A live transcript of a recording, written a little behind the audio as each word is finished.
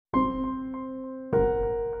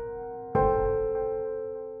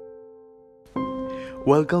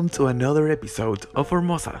Welcome to another episode of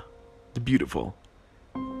Formosa, the Beautiful.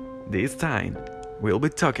 This time, we'll be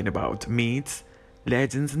talking about myths,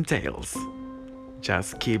 legends, and tales.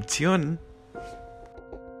 Just keep tuned.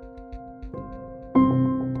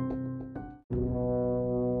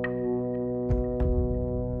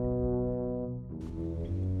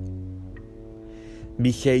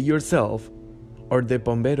 Behave yourself, or the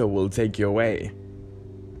bombero will take you away.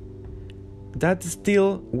 That's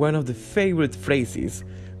still one of the favorite phrases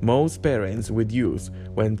most parents would use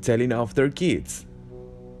when telling off their kids.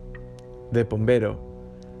 The bombero,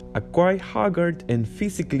 a quite haggard and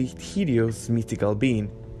physically hideous mystical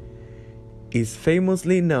being, is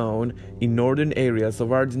famously known in northern areas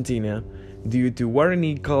of Argentina due to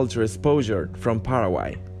Guarani culture exposure from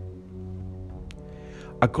Paraguay.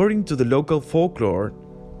 According to the local folklore,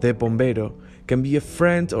 the bombero can be a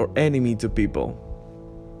friend or enemy to people.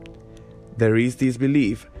 There is this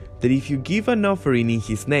belief that if you give an offering in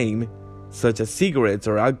his name, such as cigarettes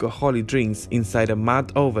or alcoholic drinks inside a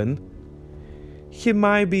mud oven, he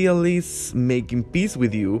might be at least making peace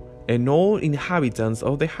with you and all inhabitants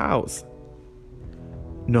of the house.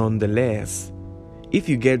 Nonetheless, if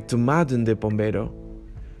you get to madden the bombero,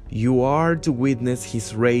 you are to witness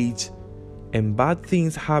his rage, and bad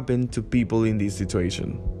things happen to people in this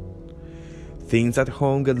situation. Things at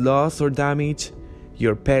home get lost or damaged,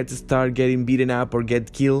 your pets start getting beaten up or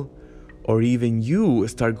get killed, or even you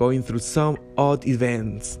start going through some odd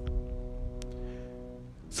events.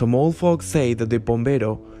 Some old folks say that the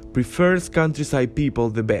bombero prefers countryside people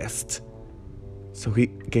the best, so he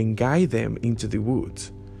can guide them into the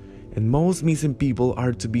woods, and most missing people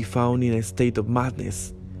are to be found in a state of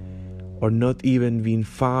madness, or not even being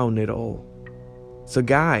found at all. So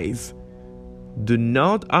guys, do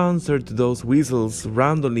not answer to those whistles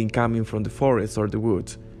randomly coming from the forest or the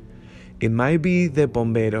woods. It might be the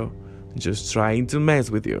bombero just trying to mess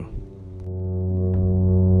with you.